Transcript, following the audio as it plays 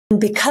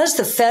because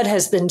the Fed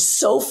has been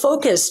so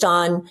focused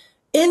on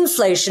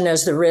inflation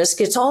as the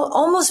risk, it's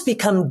almost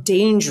become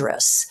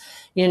dangerous,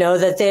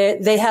 that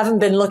they haven't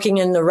been looking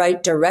in the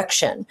right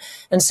direction.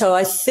 And so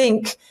I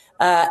think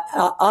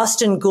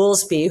Austin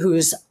Goolsbee,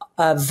 who's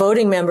a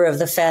voting member of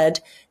the Fed,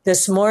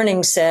 this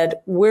morning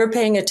said, we're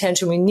paying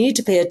attention. We need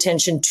to pay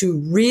attention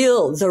to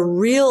the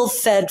real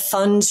Fed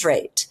funds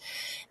rate.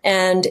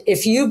 And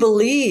if you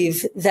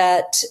believe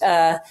that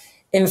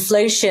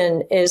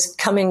inflation is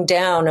coming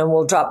down and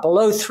will drop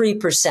below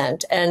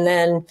 3% and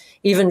then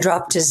even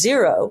drop to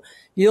zero,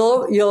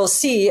 you'll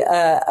see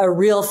a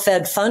real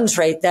Fed funds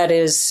rate that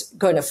is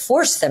going to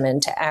force them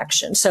into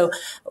action. So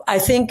I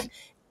think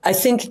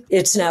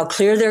it's now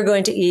clear they're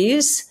going to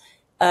ease.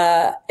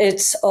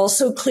 It's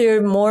also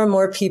clear more and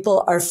more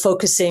people are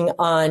focusing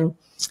on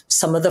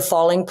some of the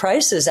falling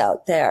prices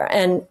out there,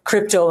 and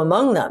crypto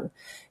among them,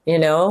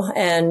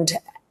 and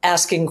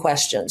asking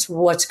questions.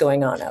 What's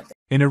going on out there?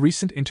 In a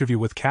recent interview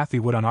with Cathie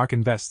Wood on Ark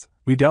Invest,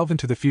 we delve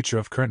into the future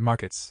of current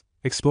markets,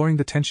 exploring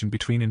the tension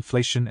between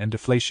inflation and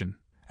deflation,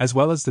 as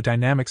well as the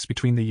dynamics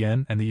between the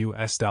yen and the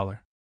US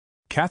dollar.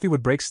 Cathie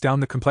Wood breaks down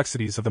the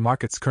complexities of the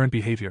market's current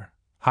behavior,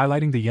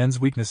 highlighting the yen's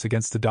weakness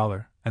against the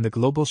dollar and the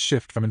global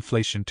shift from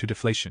inflation to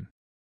deflation.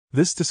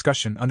 This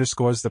discussion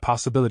underscores the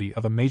possibility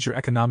of a major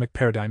economic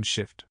paradigm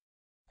shift.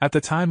 At the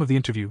time of the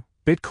interview,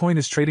 Bitcoin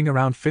is trading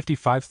around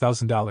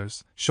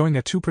 $55,000, showing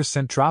a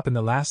 2% drop in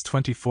the last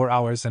 24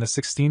 hours and a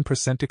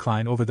 16%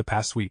 decline over the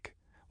past week,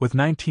 with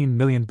 19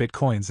 million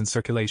Bitcoins in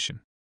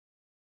circulation.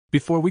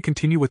 Before we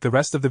continue with the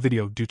rest of the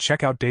video, do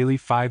check out daily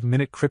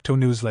 5-minute crypto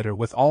newsletter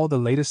with all the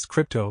latest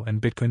crypto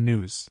and Bitcoin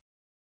news.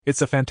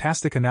 It's a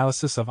fantastic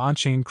analysis of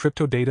on-chain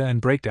crypto data and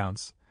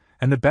breakdowns,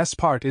 and the best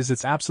part is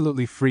it's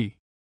absolutely free.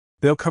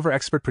 They'll cover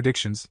expert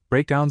predictions,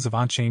 breakdowns of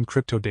on-chain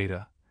crypto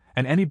data,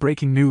 and any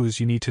breaking news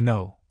you need to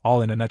know,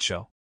 all in a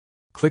nutshell.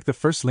 Click the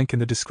first link in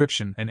the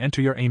description and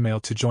enter your email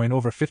to join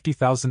over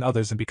 50,000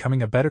 others in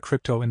becoming a better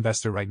crypto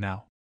investor right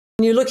now.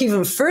 When you look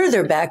even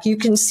further back, you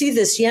can see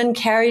this yen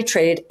carry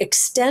trade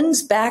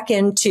extends back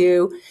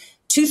into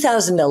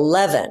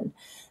 2011.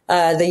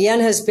 The yen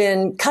has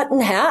been cut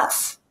in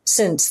half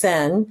since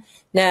then.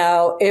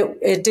 Now,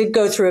 it did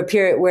go through a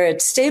period where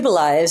it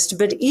stabilized,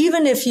 but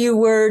even if you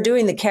were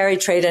doing the carry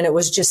trade and it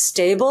was just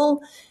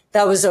stable,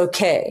 that was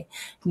okay.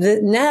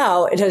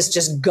 Now it has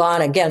just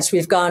gone against.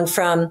 We've gone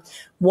from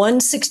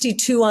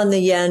 162 on the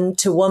yen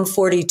to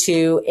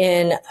 142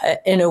 in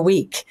a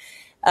week.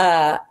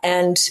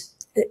 And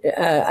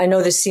I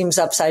know this seems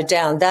upside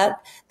down.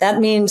 That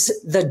means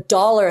the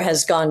dollar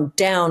has gone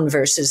down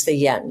versus the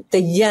yen.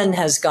 The yen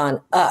has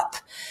gone up.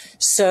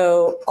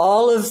 So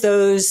all of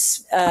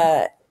those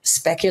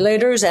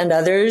speculators and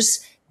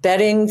others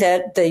betting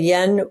that the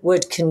yen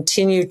would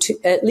continue to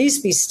at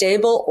least be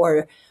stable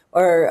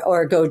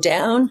or go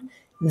down,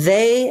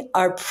 they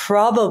are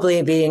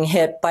probably being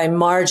hit by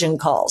margin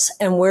calls.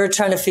 And we're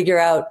trying to figure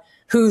out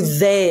who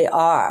they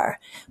are,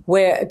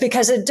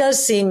 because it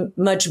does seem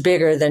much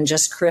bigger than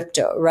just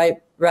crypto,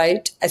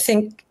 right? I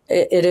think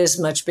it is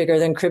much bigger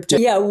than crypto.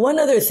 Yeah, one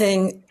other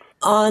thing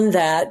on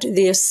that,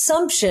 the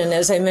assumption,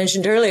 as I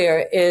mentioned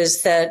earlier,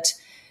 is that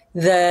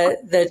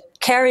the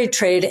carry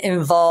trade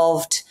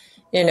involved,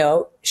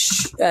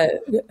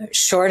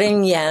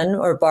 shorting yen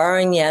or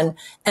borrowing yen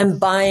and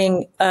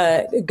buying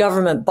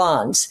government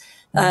bonds.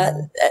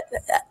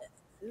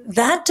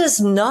 That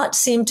does not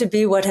seem to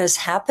be what has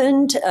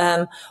happened.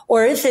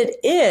 Or if it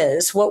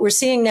is, what we're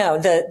seeing now,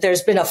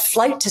 there's been a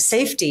flight to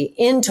safety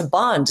into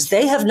bonds.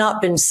 They have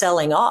not been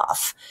selling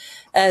off,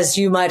 as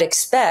you might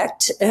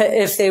expect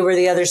if they were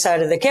the other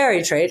side of the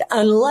carry trade,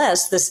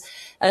 unless this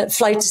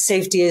flight to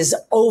safety is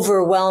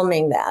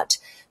overwhelming that.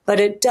 But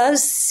it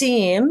does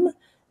seem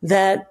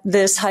that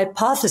this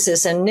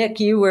hypothesis, and Nick,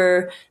 you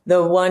were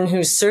the one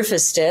who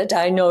surfaced it.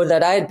 I know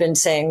that I had been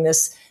saying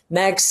this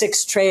Mag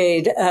 6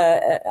 trade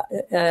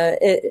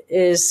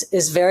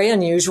is very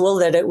unusual,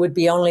 that it would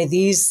be only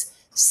these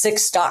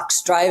 6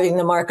 stocks driving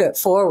the market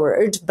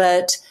forward,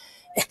 but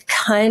it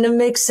kind of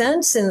makes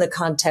sense in the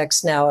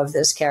context now of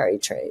this carry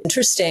trade.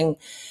 Interesting.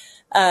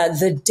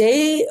 The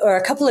day or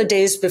a couple of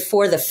days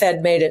before the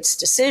Fed made its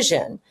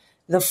decision,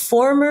 the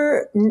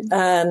former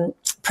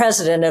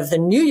president of the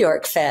New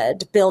York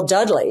Fed, Bill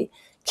Dudley,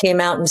 came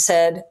out and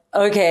said,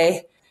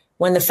 okay,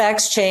 when the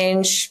facts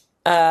change,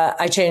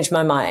 I changed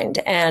my mind,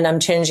 and I'm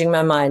changing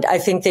my mind. I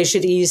think they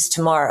should ease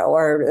tomorrow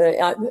or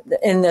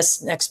in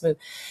this next move.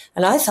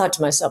 And I thought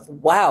to myself,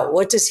 wow,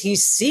 what does he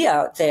see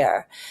out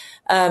there?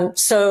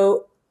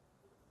 So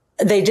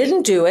they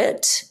didn't do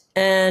it.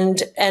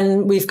 And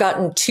we've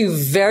gotten 2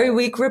 very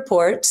weak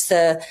reports,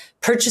 the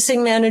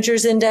Purchasing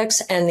Managers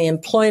Index and the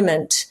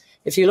employment.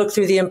 If you look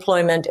through the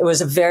employment, it was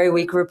a very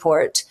weak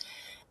report.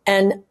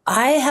 And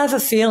I have a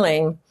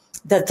feeling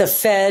that the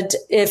Fed,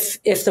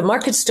 if the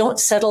markets don't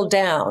settle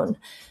down,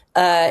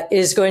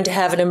 is going to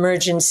have an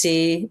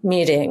emergency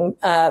meeting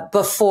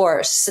before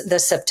the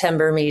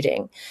September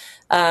meeting.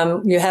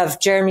 You have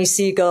Jeremy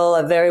Siegel,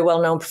 a very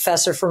well-known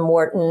professor from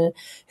Wharton,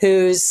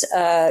 who's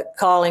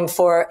calling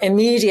for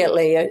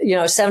immediately,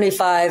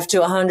 75 to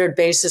 100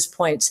 basis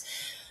points.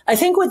 I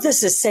think what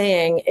this is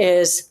saying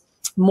is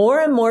more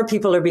and more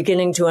people are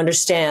beginning to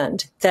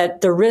understand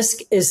that the risk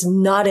is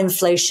not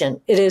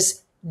inflation. It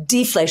is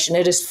deflation.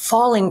 It is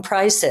falling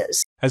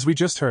prices. As we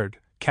just heard,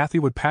 Cathie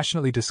Wood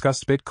passionately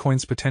discussed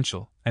Bitcoin's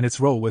potential and its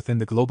role within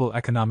the global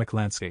economic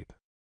landscape.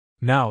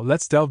 Now,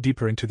 let's delve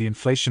deeper into the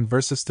inflation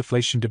versus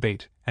deflation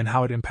debate and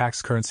how it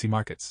impacts currency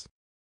markets.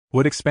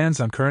 Wood expands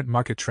on current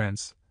market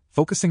trends,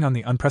 focusing on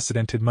the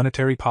unprecedented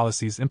monetary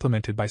policies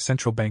implemented by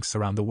central banks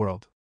around the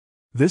world.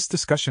 This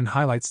discussion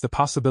highlights the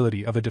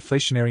possibility of a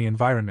deflationary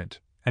environment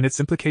and its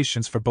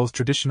implications for both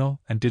traditional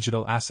and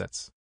digital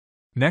assets.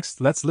 Next,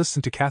 let's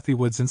listen to Cathie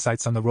Wood's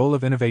insights on the role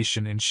of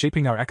innovation in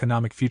shaping our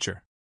economic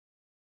future.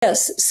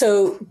 Yes,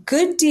 so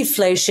good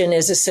deflation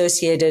is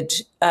associated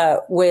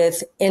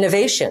with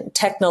innovation,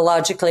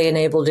 technologically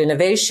enabled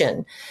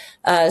innovation.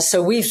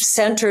 So we've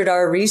centered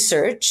our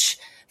research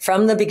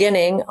from the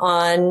beginning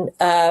on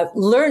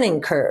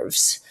learning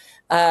curves.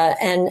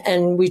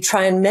 And we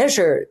try and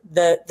measure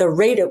the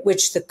rate at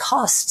which the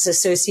costs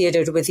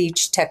associated with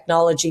each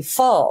technology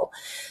fall.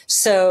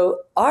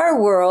 So our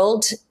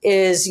world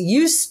is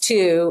used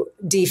to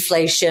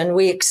deflation.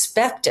 We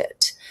expect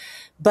it.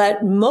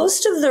 But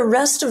most of the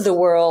rest of the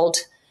world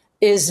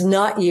is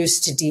not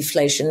used to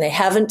deflation. They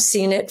haven't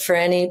seen it for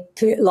any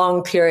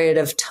long period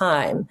of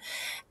time.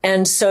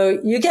 And so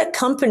you get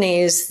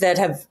companies that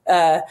have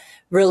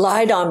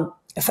relied on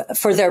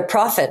for their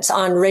profits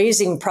on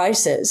raising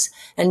prices.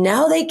 And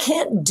now they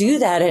can't do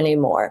that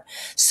anymore.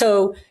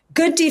 So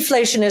good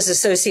deflation is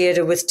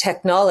associated with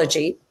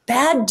technology.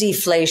 Bad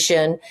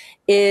deflation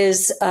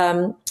is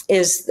a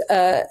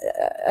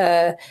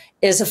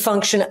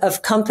function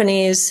of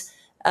companies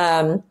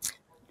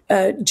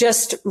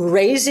just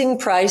raising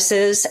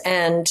prices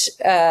and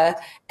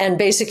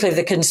basically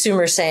the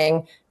consumer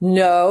saying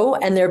no,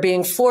 and they're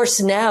being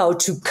forced now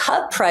to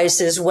cut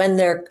prices when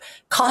their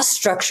cost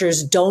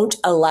structures don't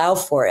allow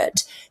for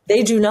it.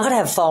 They do not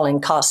have falling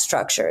cost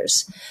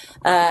structures.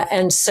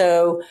 And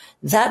so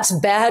that's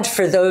bad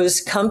for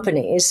those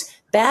companies.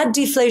 Bad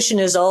deflation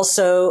is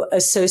also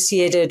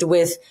associated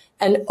with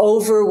an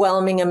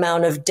overwhelming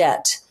amount of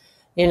debt.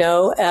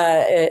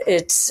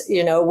 It's,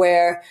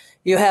 where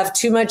you have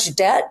too much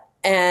debt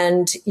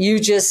and you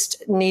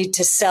just need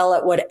to sell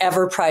at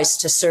whatever price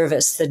to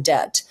service the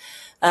debt.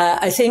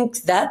 I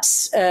think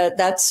that's a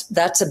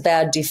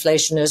bad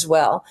deflation as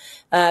well.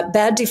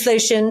 Bad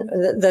deflation.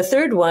 The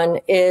third one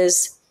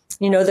is,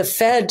 the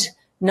Fed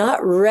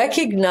not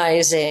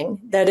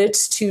recognizing that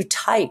it's too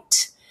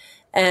tight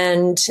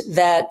and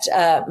that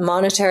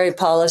monetary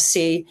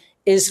policy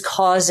is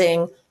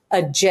causing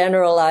a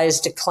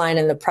generalized decline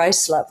in the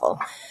price level.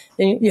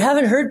 And you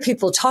haven't heard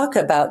people talk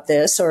about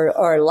this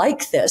or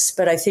like this,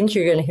 but I think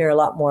you're going to hear a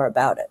lot more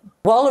about it.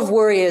 Wall of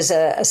worry is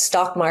a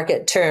stock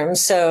market term.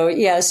 So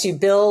yes, you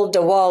build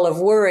a wall of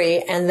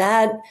worry, and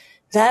that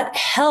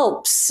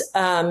helps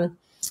a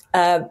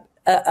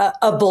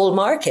bull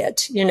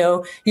market. You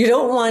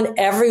don't want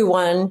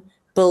everyone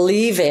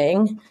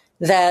believing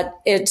that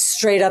it's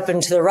straight up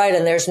and to the right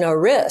and there's no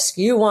risk.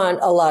 You want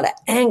a lot of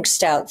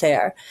angst out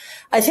there.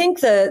 I think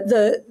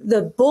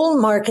the bull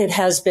market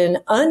has been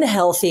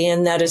unhealthy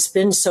in that it's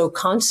been so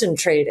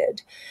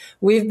concentrated.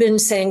 We've been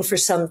saying for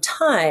some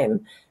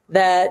time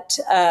that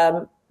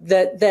a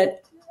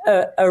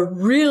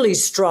really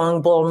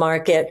strong bull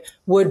market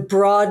would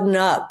broaden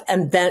out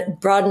and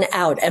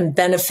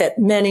benefit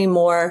many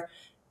more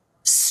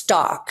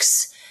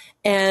stocks.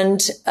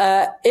 And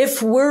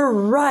if we're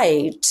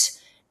right,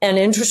 and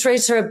interest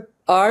rates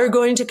are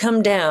going to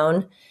come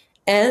down,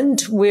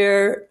 and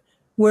we're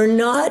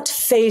not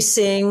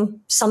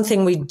facing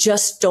something we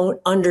just don't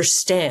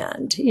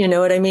understand. You know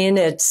what I mean?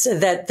 It's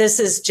that this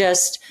is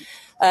just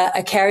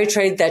a carry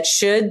trade that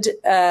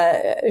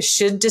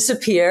should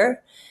disappear,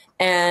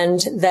 and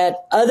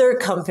that other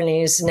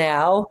companies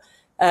now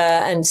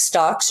and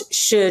stocks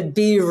should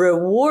be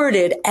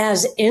rewarded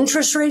as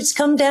interest rates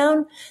come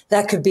down.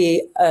 That could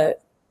be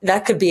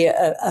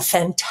a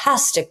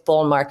fantastic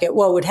bull market.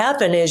 What would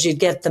happen is you'd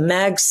get the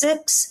Mag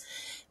 6,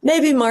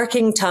 maybe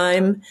marking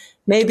time,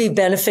 maybe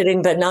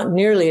benefiting, but not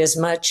nearly as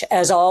much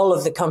as all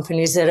of the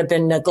companies that have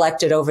been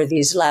neglected over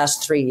these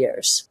last 3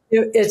 years.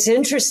 It's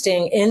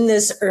interesting. In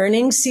this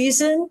earnings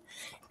season,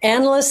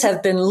 analysts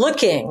have been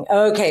looking,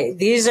 okay,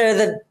 these are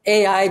the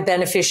AI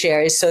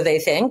beneficiaries, so they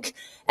think,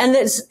 and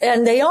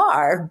they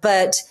are,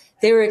 but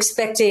they were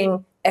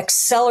expecting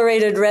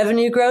accelerated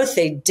revenue growth.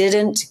 They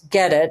didn't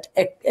get it.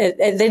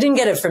 They didn't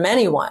get it from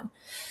anyone.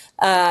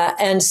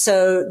 And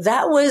so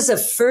that was a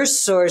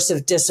first source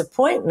of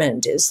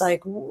disappointment. Is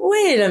like,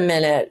 wait a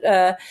minute,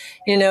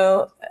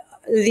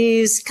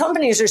 these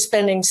companies are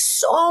spending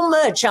so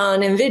much on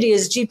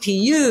NVIDIA's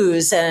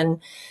GPUs and,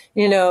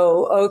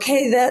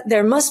 that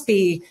there must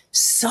be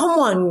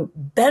someone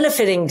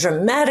benefiting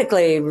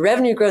dramatically,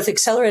 revenue growth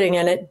accelerating,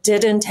 and it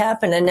didn't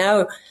happen. And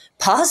now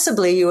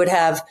possibly you would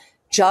have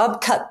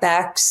job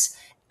cutbacks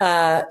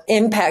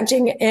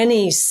impacting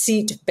any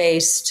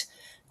seat-based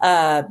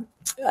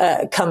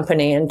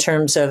company in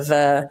terms of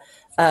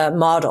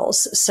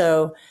models.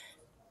 So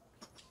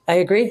I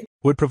agree.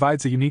 Wood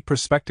provides a unique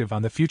perspective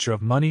on the future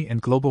of money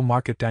and global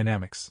market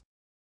dynamics.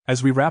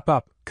 As we wrap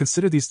up,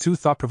 consider these two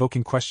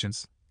thought-provoking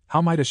questions.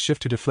 How might a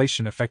shift to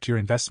deflation affect your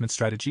investment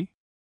strategy?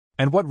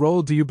 And what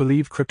role do you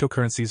believe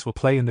cryptocurrencies will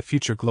play in the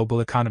future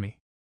global economy?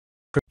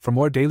 For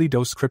more Daily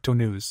Dose Crypto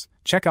news,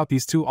 check out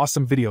these two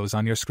awesome videos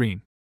on your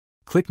screen.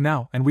 Click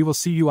now and we will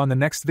see you on the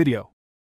next video.